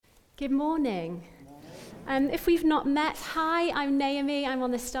Good morning. If we've not met, hi, I'm Naomi. I'm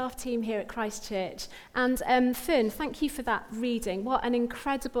on the staff team here at Christchurch. And Fern, thank you for that reading. What an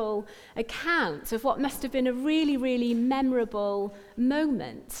incredible account of what must have been a really, really memorable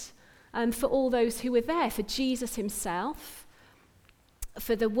moment for all those who were there, for Jesus himself,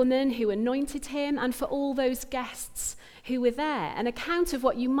 for the woman who anointed him, and for all those guests who were there. An account of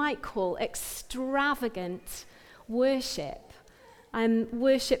what you might call extravagant worship.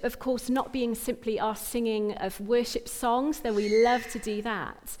 Worship, of course, not being simply our singing of worship songs, though we love to do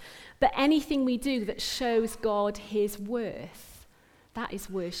that, but anything we do that shows God his worth, that is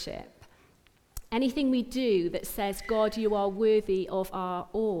worship. Anything we do that says, God, you are worthy of our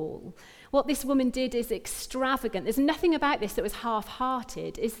all. What this woman did is extravagant. There's nothing about this that was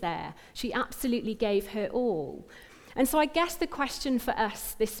half-hearted, is there? She absolutely gave her all. And so I guess the question for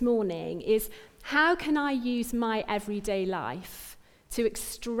us this morning is, how can I use my everyday life to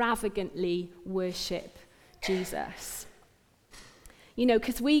extravagantly worship Jesus? You know,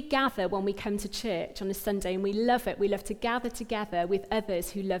 because we gather when we come to church on a Sunday and we love it. We love to gather together with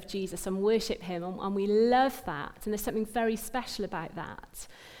others who love Jesus and worship him, and we love that, and there's something very special about that.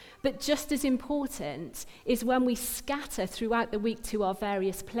 But just as important is when we scatter throughout the week to our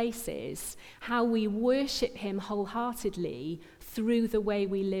various places, how we worship him wholeheartedly through the way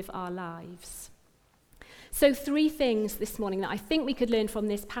we live our lives. So 3 things this morning that I think we could learn from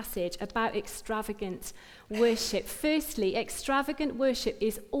this passage about extravagant worship. Firstly, extravagant worship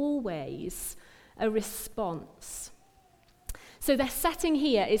is always a response. So the setting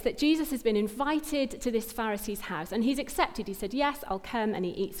here is that Jesus has been invited to this Pharisee's house, and he's accepted. He said, yes, I'll come, and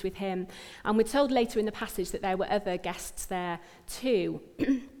he eats with him. And we're told later in the passage that there were other guests there too.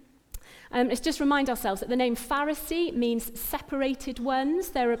 Let's just remind ourselves that the name Pharisee means separated ones.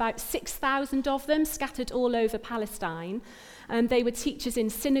 There are about 6,000 of them scattered all over Palestine. They were teachers in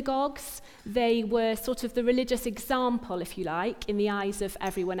synagogues. They were sort of the religious example, if you like, in the eyes of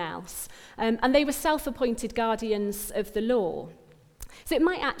everyone else. And they were self-appointed guardians of the law. So it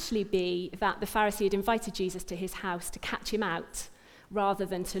might actually be that the Pharisee had invited Jesus to his house to catch him out, rather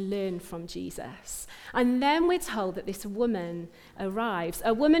than to learn from Jesus. And then we're told that this woman arrives,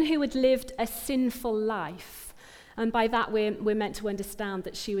 a woman who had lived a sinful life. And by that we're meant to understand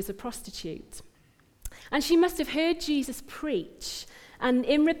that she was a prostitute. And she must have heard Jesus preach, and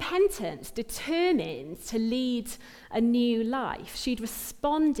in repentance, determined to lead a new life. She'd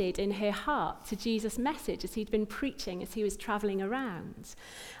responded in her heart to Jesus' message as he'd been preaching as he was traveling around.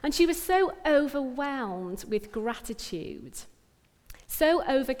 And she was so overwhelmed with gratitude, so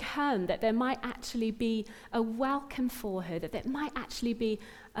overcome that there might actually be a welcome for her, that there might actually be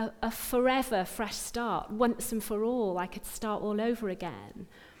a forever fresh start, once and for all. I could start all over again.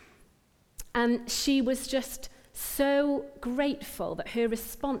 And she was just so grateful that her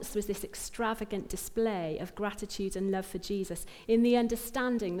response was this extravagant display of gratitude and love for Jesus, in the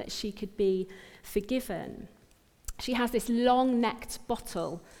understanding that she could be forgiven. She has this long-necked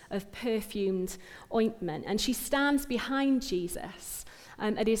bottle of perfumed ointment, and she stands behind Jesus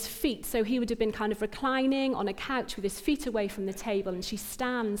at his feet. So he would have been kind of reclining on a couch with his feet away from the table, and she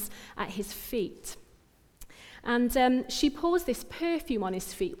stands at his feet. And she pours this perfume on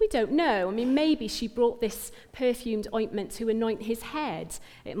his feet. We don't know. I mean, maybe she brought this perfumed ointment to anoint his head.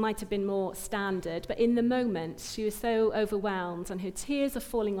 It might have been more standard. But in the moment, she was so overwhelmed, and her tears are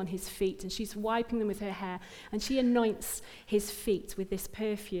falling on his feet, and she's wiping them with her hair, and she anoints his feet with this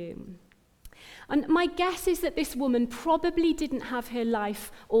perfume. And my guess is that this woman probably didn't have her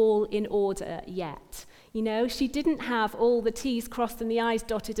life all in order yet. You know, she didn't have all the T's crossed and the I's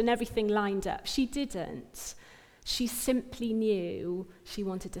dotted and everything lined up. She didn't. She simply knew she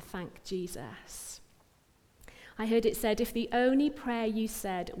wanted to thank Jesus. I heard it said, if the only prayer you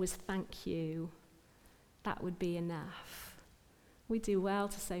said was thank you, that would be enough. We'd do well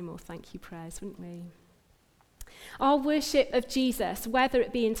to say more thank you prayers, wouldn't we? Our worship of Jesus, whether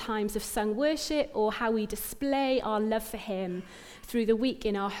it be in times of sung worship or how we display our love for him through the week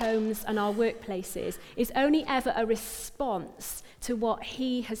in our homes and our workplaces, is only ever a response to what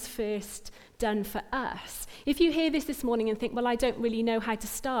he has first done for us. If you hear this morning and think, well, I don't really know how to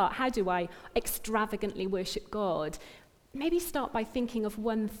start, how do I extravagantly worship God? Maybe start by thinking of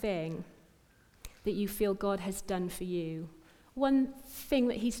one thing that you feel God has done for you, one thing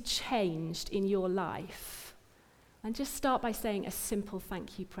that he's changed in your life. And just start by saying a simple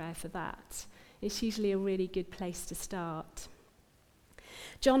thank you prayer for that. It's usually a really good place to start.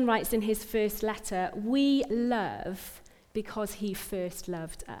 John writes in his first letter, we love because he first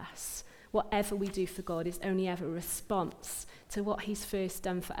loved us. Whatever we do for God is only ever a response to what he's first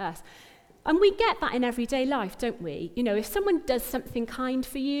done for us. And we get that in everyday life, don't we? You know, if someone does something kind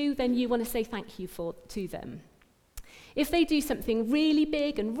for you, then you want to say thank you to them. If they do something really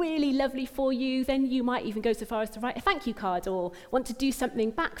big and really lovely for you, then you might even go so far as to write a thank you card or want to do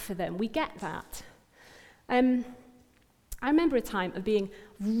something back for them. We get that. I remember a time of being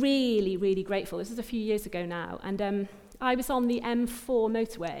really, really grateful. This was a few years ago now. And I was on the M4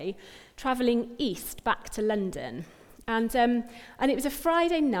 motorway travelling east back to London. And it was a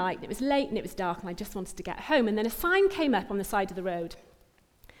Friday night, and it was late and it was dark, and I just wanted to get home. And then a sign came up on the side of the road,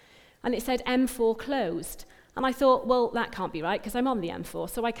 and it said M4 closed. And I thought, well, that can't be right, because I'm on the M4.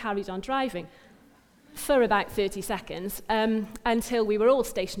 So I carried on driving for about 30 seconds until we were all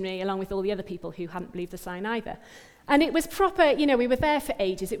stationary, along with all the other people who hadn't believed the sign either. And it was proper, you know, we were there for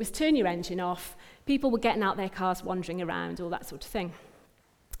ages. It was turn your engine off. People were getting out their cars, wandering around, all that sort of thing.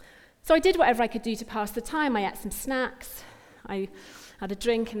 So I did whatever I could do to pass the time. I ate some snacks. I had a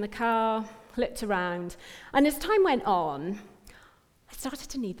drink in the car, looked around. And as time went on, I started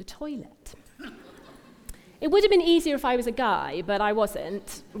to need the toilet. It would have been easier if I was a guy, but I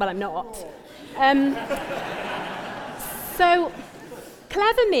wasn't. Well, I'm not. So,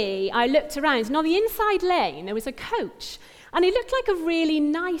 clever me, I looked around, and on the inside lane, there was a coach. And it looked like a really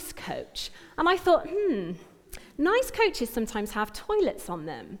nice coach. And I thought, nice coaches sometimes have toilets on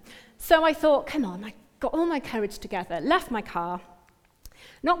them. So I thought, come on, I got all my courage together, left my car,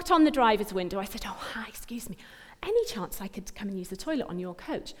 knocked on the driver's window. I said, oh, hi, excuse me. Any chance I could come and use the toilet on your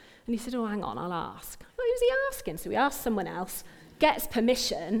coach? And he said, oh, hang on, I'll ask. Well, who's he asking? So we asked someone else, gets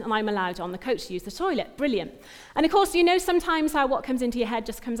permission, and I'm allowed on the coach to use the toilet. Brilliant. And of course, you know sometimes how what comes into your head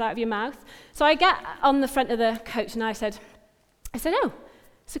just comes out of your mouth. So I get on the front of the coach, and I said, oh,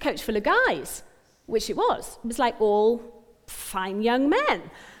 it's a coach full of guys, which it was. It was like all fine young men.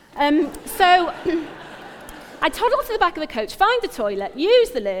 So I toddled to the back of the coach, find the toilet,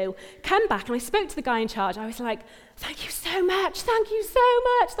 use the loo, come back, and I spoke to the guy in charge. I was like, thank you so much,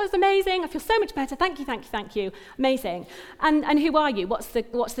 that was amazing, I feel so much better, thank you, amazing. And who are you, what's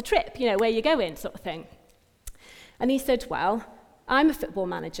the trip, you know, where you going, sort of thing. And he said, well, I'm a football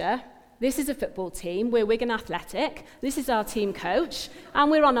manager, this is a football team, we're Wigan Athletic, this is our team coach, and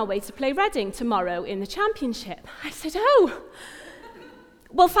we're on our way to play Reading tomorrow in the championship. I said, oh,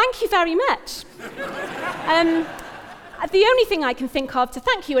 well, thank you very much. The only thing I can think of to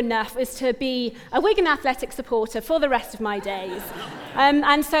thank you enough is to be a Wigan Athletic supporter for the rest of my days.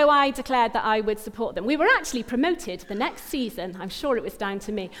 And so I declared that I would support them. We were actually promoted the next season. I'm sure it was down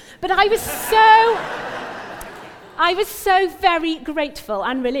to me. But I was so very grateful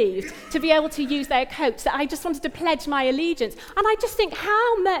and relieved to be able to use their coach that I just wanted to pledge my allegiance. And I just think,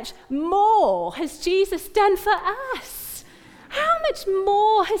 how much more has Jesus done for us? How much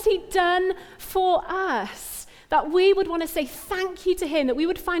more has he done for us that we would want to say thank you to him, that we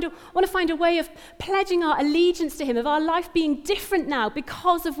would want to find a way of pledging our allegiance to him, of our life being different now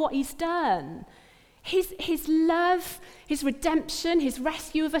because of what he's done. His love, his redemption, his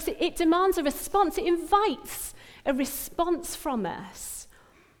rescue of us, it demands a response. It invites a response from us.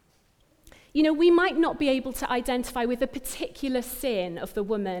 You know, we might not be able to identify with a particular sin of the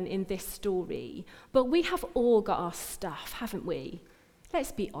woman in this story, but we have all got our stuff, haven't we?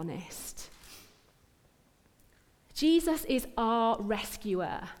 Let's be honest. Jesus is our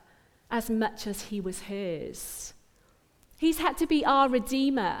rescuer as much as he was hers. He's had to be our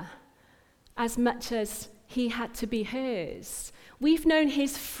redeemer as much as he had to be hers. We've known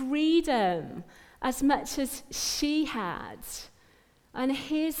his freedom as much as she had. And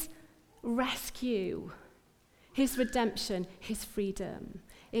his rescue, his redemption, his freedom,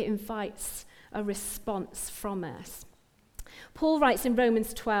 it invites a response from us. Paul writes in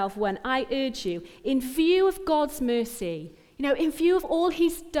Romans 12:1, I urge you, in view of God's mercy, you know, in view of all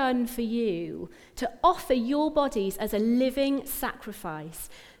he's done for you, to offer your bodies as a living sacrifice.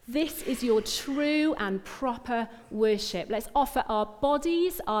 This is your true and proper worship. Let's offer our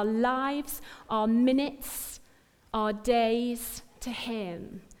bodies, our lives, our minutes, our days to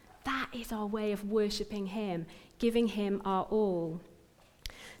him. That is our way of worshipping him, giving him our all.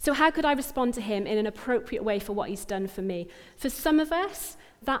 So how could I respond to him in an appropriate way for what he's done for me? For some of us,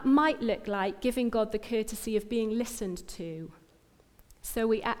 that might look like giving God the courtesy of being listened to. So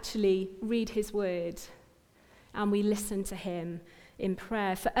we actually read his word and we listen to him in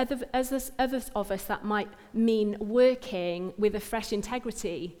prayer. For others of us, that might mean working with a fresh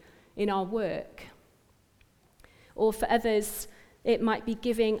integrity in our work. Or for others, it might be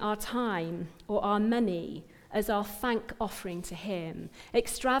giving our time or our money as our thank offering to him.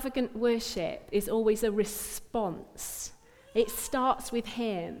 Extravagant worship is always a response. It starts with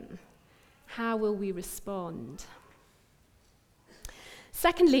him. How will we respond?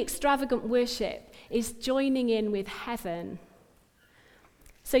 Secondly, extravagant worship is joining in with heaven.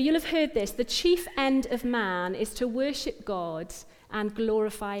 So you'll have heard this. The chief end of man is to worship God and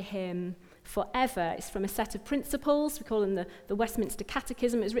glorify him forever. It's from a set of principles. We call them the Westminster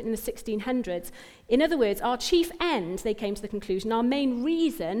Catechism. It was written in the 1600s. In other words, our chief end, they came to the conclusion, our main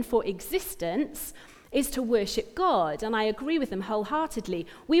reason for existence is to worship God. And I agree with them wholeheartedly.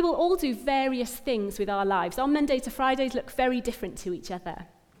 We will all do various things with our lives. Our Monday to Fridays look very different to each other.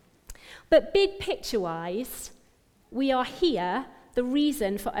 But big picture-wise, we are here. The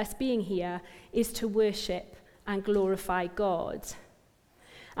reason for us being here is to worship and glorify God.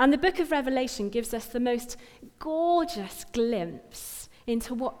 And the book of Revelation gives us the most gorgeous glimpse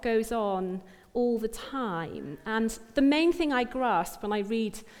into what goes on all the time. And the main thing I grasp when I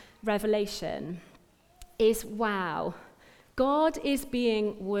read Revelation is, wow, God is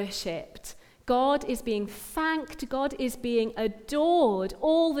being worshipped. God is being thanked. God is being adored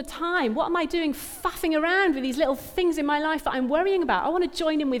all the time. What am I doing faffing around with these little things in my life that I'm worrying about? I want to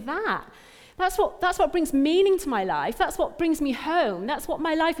join in with that. That's what brings meaning to my life. That's what brings me home. That's what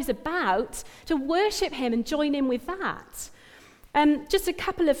my life is about, to worship him and join in with that. Just a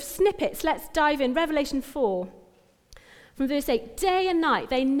couple of snippets. Let's dive in. Revelation 4, from verse 8. Day and night,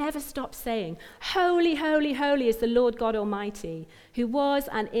 they never stop saying, "Holy, holy, holy is the Lord God Almighty, who was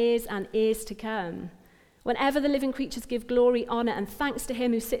and is to come." Whenever the living creatures give glory, honor, and thanks to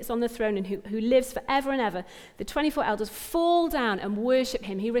him who sits on the throne and who lives forever and ever, the 24 elders fall down and worship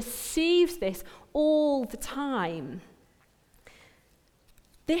him. He receives this all the time.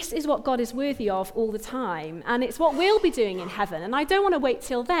 This is what God is worthy of all the time, and it's what we'll be doing in heaven. And I don't want to wait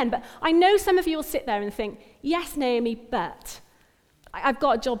till then, but I know some of you will sit there and think, yes, Naomi, but I've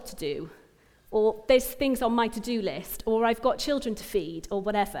got a job to do. Or there's things on my to-do list, or I've got children to feed, or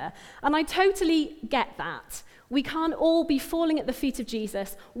whatever. And I totally get that. We can't all be falling at the feet of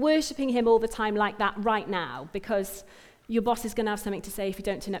Jesus, worshipping him all the time like that right now, because your boss is going to have something to say if you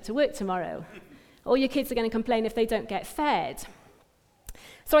don't turn up to work tomorrow. Or your kids are going to complain if they don't get fed.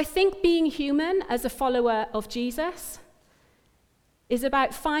 So I think being human as a follower of Jesus is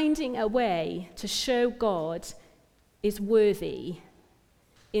about finding a way to show God is worthy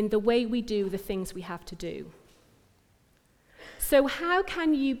in the way we do the things we have to do. So how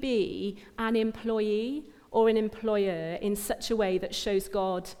can you be an employee or an employer in such a way that shows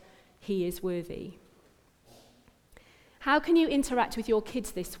God he is worthy? How can you interact with your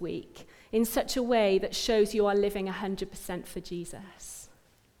kids this week in such a way that shows you are living 100% for Jesus?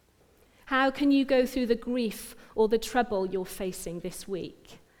 How can you go through the grief or the trouble you're facing this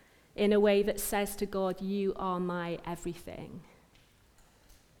week in a way that says to God, you are my everything?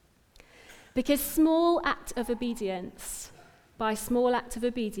 Because small act of obedience, by small act of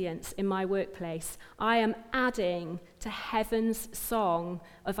obedience in my workplace, I am adding to heaven's song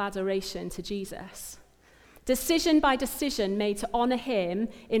of adoration to Jesus. Decision by decision made to honor him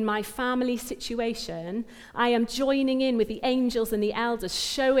in my family situation, I am joining in with the angels and the elders,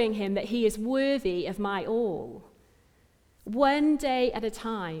 showing him that he is worthy of my all. One day at a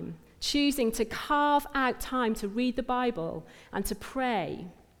time, choosing to carve out time to read the Bible and to pray,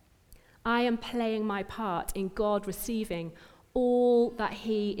 I am playing my part in God receiving all that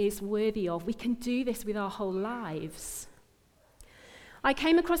he is worthy of. We can do this with our whole lives. I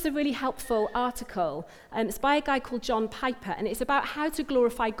came across a really helpful article. It's by a guy called John Piper, and it's about how to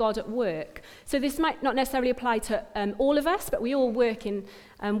glorify God at work. So this might not necessarily apply to all of us, but we all work in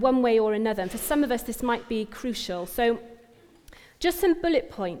one way or another. And for some of us, this might be crucial. So just some bullet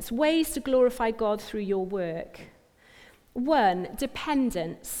points, ways to glorify God through your work. 1,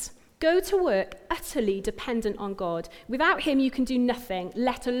 dependence. Go to work utterly dependent on God. Without him, you can do nothing,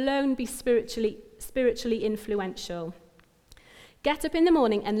 let alone be spiritually influential. Get up in the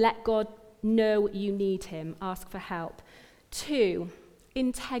morning and let God know you need him. Ask for help. 2,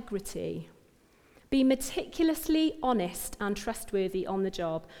 integrity. Be meticulously honest and trustworthy on the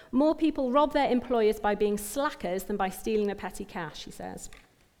job. More people rob their employers by being slackers than by stealing their petty cash, he says.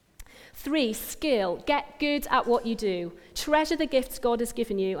 3, skill. Get good at what you do. Treasure the gifts God has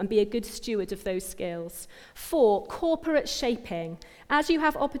given you and be a good steward of those skills. 4, corporate shaping. As you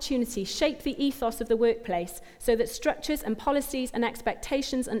have opportunity, shape the ethos of the workplace so that structures and policies and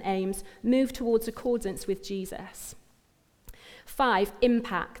expectations and aims move towards accordance with Jesus. 5,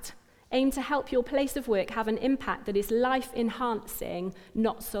 impact. Aim to help your place of work have an impact that is life-enhancing,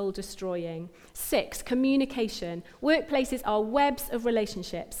 not soul-destroying. 6, communication. Workplaces are webs of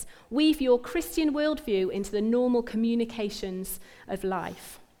relationships. Weave your Christian worldview into the normal communications of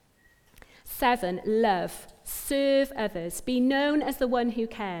life. 7, love. Serve others. Be known as the one who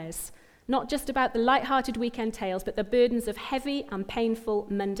cares. not just about the light-hearted weekend tales, but the burdens of heavy and painful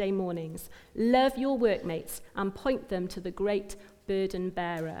Monday mornings. Love your workmates and point them to the great burden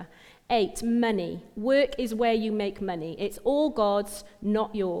bearer. 8, money. Work is where you make money. It's all God's,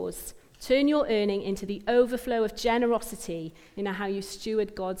 not yours. Turn your earning into the overflow of generosity in how you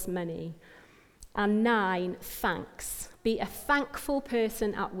steward God's money. And 9, thanks. Be a thankful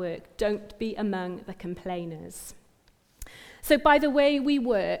person at work. Don't be among the complainers. So by the way we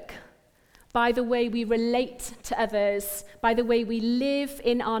work, by the way we relate to others, by the way we live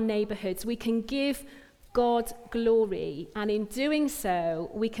in our neighborhoods, we can give God glory. And in doing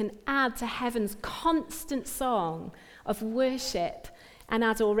so, we can add to heaven's constant song of worship and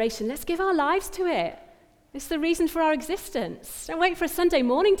adoration. Let's give our lives to it. It's the reason for our existence. Don't wait for a Sunday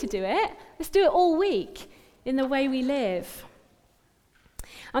morning to do it. Let's do it all week in the way we live.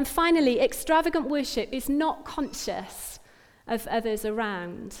 And finally, extravagant worship is not conscious of others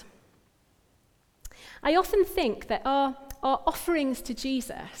around. I often think that our offerings to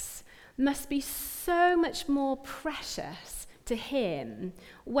Jesus must be so much more precious to him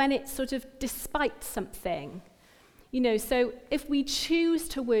when it's sort of despite something. So if we choose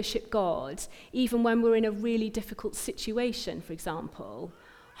to worship God, even when we're in a really difficult situation, for example,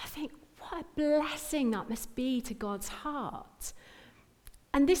 I think, what a blessing that must be to God's heart.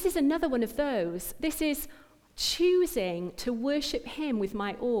 And this is another one of those. This is choosing to worship him with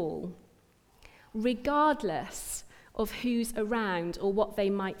my all, regardless of who's around or what they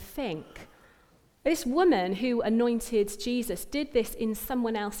might think. This woman who anointed Jesus did this in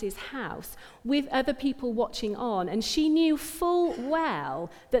someone else's house with other people watching on, and she knew full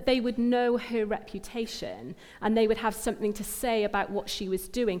well that they would know her reputation and they would have something to say about what she was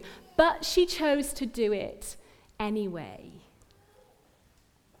doing, but she chose to do it anyway.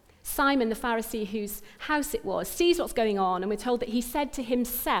 Simon, the Pharisee whose house it was, sees what's going on, and we're told that he said to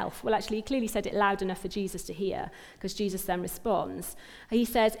himself, well, actually, he clearly said it loud enough for Jesus to hear, because Jesus then responds. He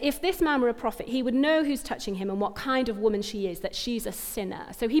says, if this man were a prophet, he would know who's touching him and what kind of woman she is, that she's a sinner.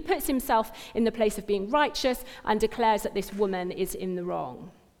 So he puts himself in the place of being righteous and declares that this woman is in the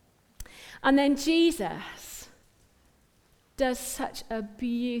wrong. And then Jesus does such a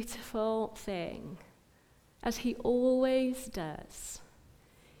beautiful thing, as he always does.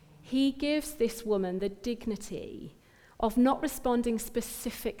 He gives this woman the dignity of not responding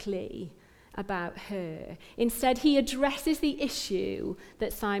specifically about her. Instead, he addresses the issue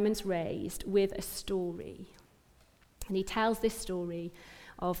that Simon's raised with a story. And he tells this story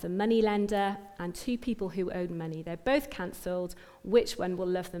of the moneylender and 2 people who owed money. They're both cancelled. Which one will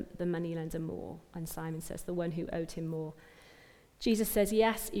love the moneylender more? And Simon says, the one who owed him more. Jesus says,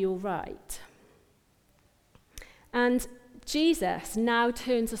 yes, you're right. And Jesus now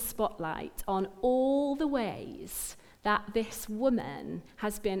turns a spotlight on all the ways that this woman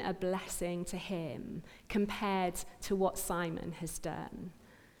has been a blessing to him compared to what Simon has done.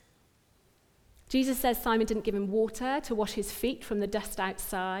 Jesus says Simon didn't give him water to wash his feet from the dust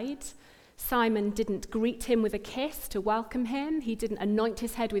outside. Simon didn't greet him with a kiss to welcome him. He didn't anoint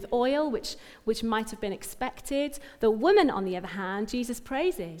his head with oil, which might have been expected. The woman, on the other hand, Jesus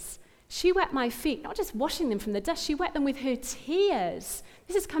praises. She wet my feet, not just washing them from the dust, she wet them with her tears.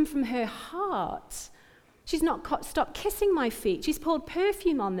 This has come from her heart. She's not stopped kissing my feet. She's poured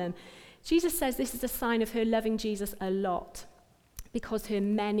perfume on them. Jesus says this is a sign of her loving Jesus a lot because her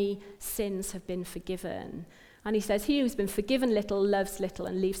many sins have been forgiven. And he says, he who's been forgiven little loves little,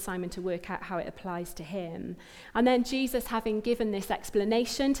 and leaves Simon to work out how it applies to him. And then Jesus, having given this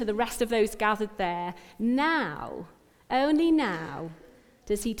explanation to the rest of those gathered there, now, only now,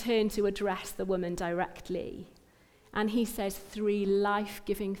 does he turn to address the woman directly. And he says 3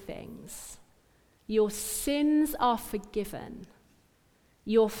 life-giving things. Your sins are forgiven.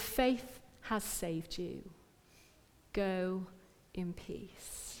 Your faith has saved you. Go in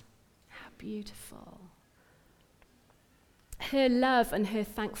peace. How beautiful. Her love and her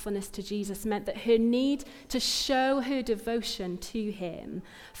thankfulness to Jesus meant that her need to show her devotion to him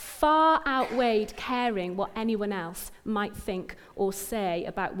far outweighed caring what anyone else might think or say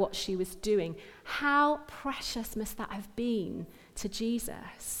about what she was doing. How precious must that have been to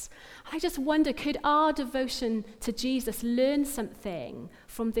Jesus? I just wonder, could our devotion to Jesus learn something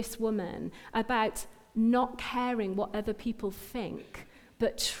from this woman about not caring what other people think,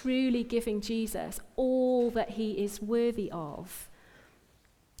 but truly giving Jesus all that he is worthy of?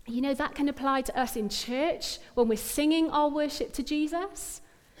 That can apply to us in church when we're singing our worship to Jesus.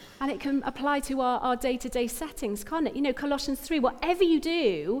 And it can apply to our day-to-day settings, can't it? Colossians 3, whatever you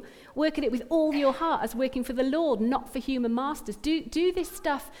do, work at it with all your heart as working for the Lord, not for human masters. Do this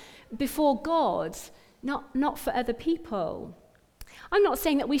stuff before God, not for other people. I'm not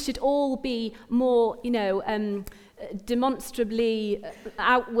saying that we should all be more, demonstrably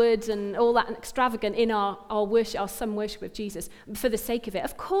outward and all that and extravagant in our worship, our some worship of Jesus for the sake of it.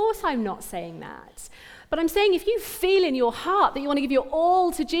 Of course I'm not saying that. But I'm saying if you feel in your heart that you want to give your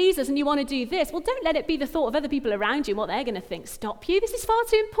all to Jesus and you want to do this, well, don't let it be the thought of other people around you and what they're going to think stop you. This is far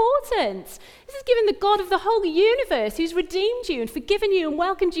too important. This is giving the God of the whole universe who's redeemed you and forgiven you and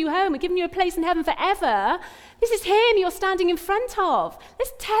welcomed you home and given you a place in heaven forever. This is him you're standing in front of.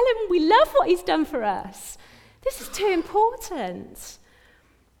 Let's tell him we love what he's done for us. This is too important.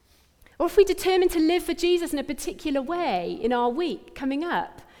 Or if we determine to live for Jesus in a particular way in our week coming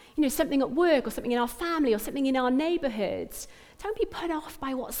up, something at work or something in our family or something in our neighborhoods, don't be put off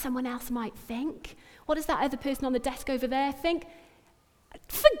by what someone else might think. What does that other person on the desk over there think?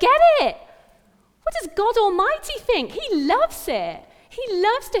 Forget it. What does God Almighty think? He loves it. He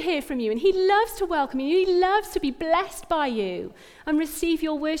loves to hear from you and he loves to welcome you. He loves to be blessed by you and receive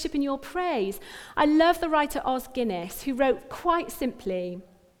your worship and your praise. I love the writer Os Guinness, who wrote quite simply,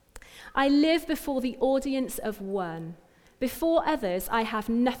 "I live before the audience of one. Before others, I have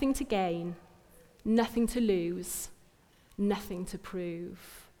nothing to gain, nothing to lose, nothing to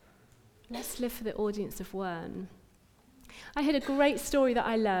prove." Let's live for the audience of one. I heard a great story that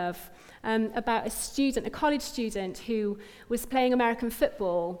I love about a college student who was playing American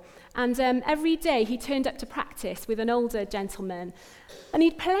football. And every day he turned up to practice with an older gentleman. And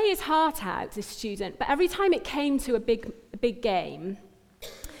he'd play his heart out, this student, but every time it came to a big game,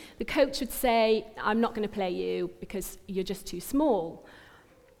 the coach would say, "I'm not going to play you because you're just too small."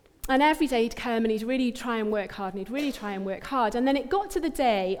 And every day he'd come and he'd really try and work hard, and he'd really try and work hard. And then it got to the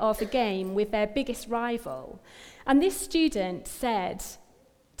day of the game with their biggest rival. And this student said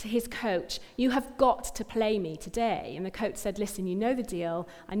to his coach, "You have got to play me today." And the coach said, "Listen, you know the deal.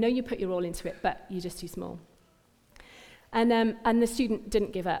 I know you put your all into it, but you're just too small." And the student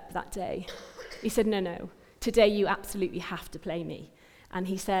didn't give up that day. He said, No, today you absolutely have to play me." And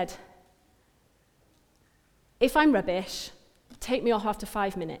he said, "If I'm rubbish, take me off after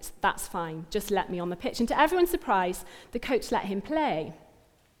 5 minutes. That's fine. Just let me on the pitch." And to everyone's surprise, the coach let him play.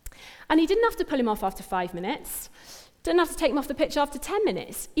 And he didn't have to pull him off after 5 minutes. Didn't have to take him off the pitch after 10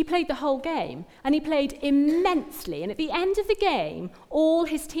 minutes. He played the whole game. And he played immensely. And at the end of the game, all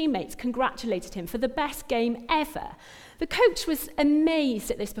his teammates congratulated him for the best game ever. The coach was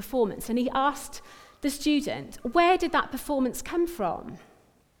amazed at this performance. And he asked the student, "Where did that performance come from?"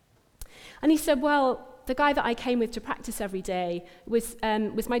 And he said, "Well, the guy that I came with to practice every day was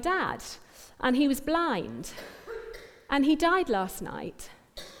my dad, and he was blind, and he died last night.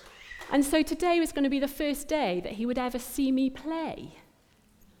 And so today was going to be the first day that he would ever see me play."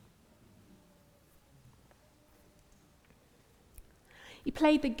 He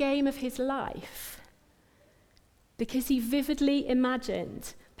played the game of his life because he vividly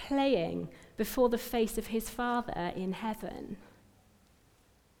imagined playing before the face of his Father in heaven.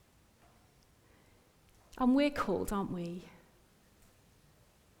 And we're called, aren't we?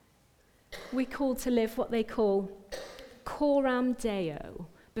 We're called to live what they call coram Deo,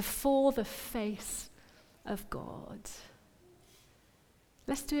 before the face of God.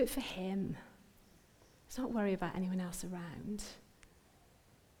 Let's do it for him. Let's not worry about anyone else around.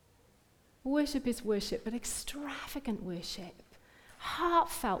 Worship is worship, but extravagant worship.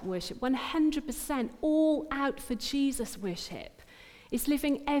 Heartfelt worship, 100% all out for Jesus worship, is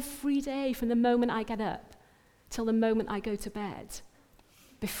living every day from the moment I get up till the moment I go to bed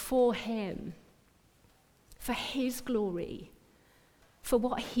before him, for his glory, for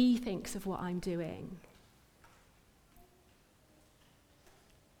what he thinks of what I'm doing.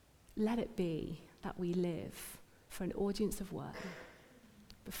 Let it be that we live for an audience of one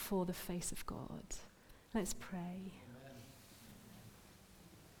before the face of God. Let's pray.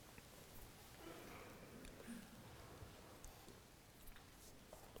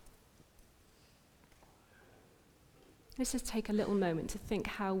 Let's just take a little moment to think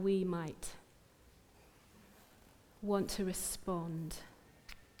how we might want to respond.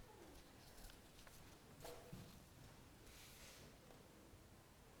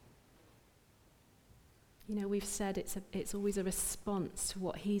 You know, we've said it's always a response to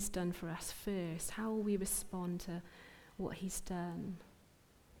what he's done for us first. How will we respond to what he's done?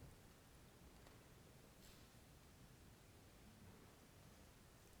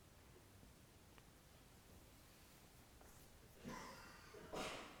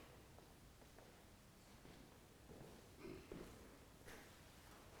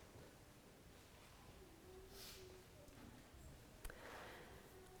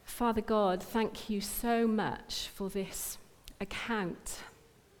 Father God, thank you so much for this account.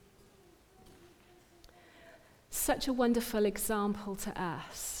 So such a wonderful example to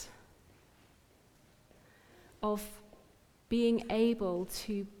us of being able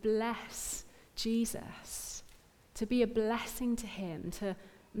to bless Jesus, to be a blessing to him, to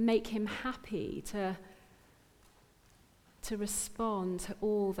make him happy, to respond to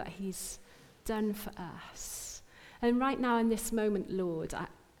all that he's done for us. And right now in this moment, Lord, I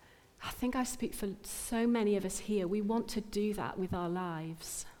think I speak for so many of us here. We want to do that with our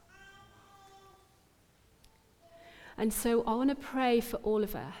lives. And so I want to pray for all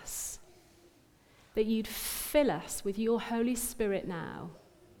of us that you'd fill us with your Holy Spirit now,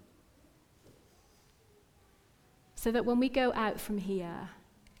 so that when we go out from here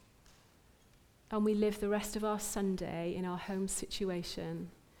and we live the rest of our Sunday in our home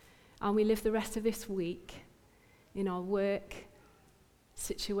situation, and we live the rest of this week in our work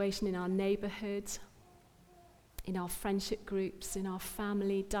situation, in our neighborhood, in our friendship groups, in our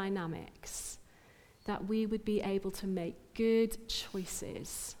family dynamics, that we would be able to make good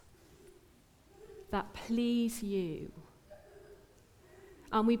choices that please you.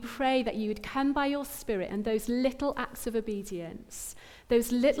 And we pray that you would come by your Spirit, and those little acts of obedience,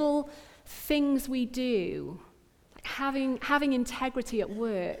 those little things we do, like having integrity at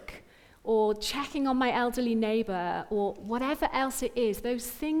work, or checking on my elderly neighbor, or whatever else it is, those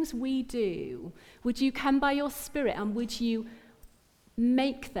things we do, would you come by your Spirit and would you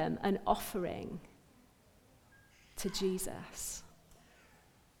make them an offering to Jesus?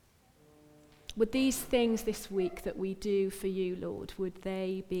 Would these things this week that we do for you, Lord, would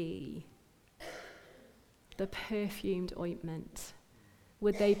they be the perfumed ointment?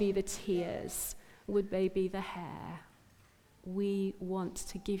 Would they be the tears? Would they be the hair? We want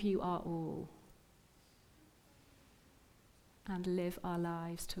to give you our all and live our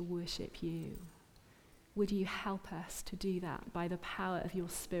lives to worship you. Would you help us to do that by the power of your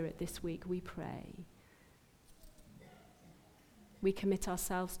Spirit this week, we pray. We commit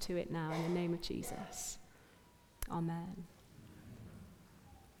ourselves to it now in the name of Jesus. Amen.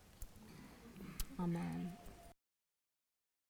 Amen.